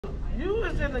You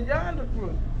was in the Yonda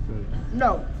crew.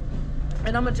 No.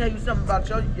 And I'm gonna tell you something about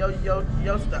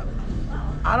your stuff.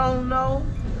 I don't know,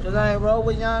 because I ain't roll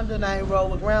with Yonda and I ain't roll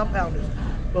with ground pounders.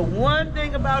 But one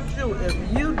thing about you, if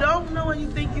you don't know and you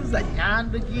think you's a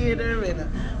Yonda getter and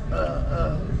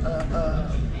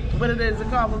what it is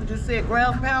called, what we just said,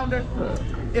 ground pounder,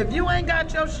 if you ain't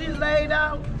got your shit laid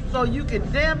out so you can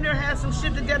damn near have some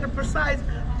shit together precise,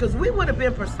 because we would have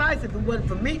been precise if it wasn't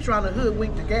for me trying to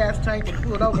hoodwink the gas tank and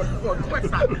pull it over before the court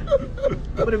side.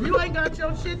 But if you ain't got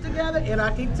your shit together, and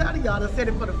I keep telling y'all, I said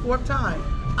it for the 4th time,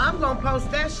 I'm gonna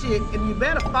post that shit and you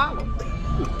better follow.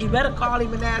 You better call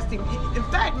him and ask him. In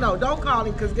fact, no, don't call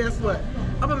him, because guess what?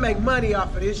 I'm gonna make money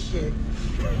off of this shit.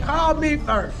 Call me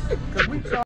first, because we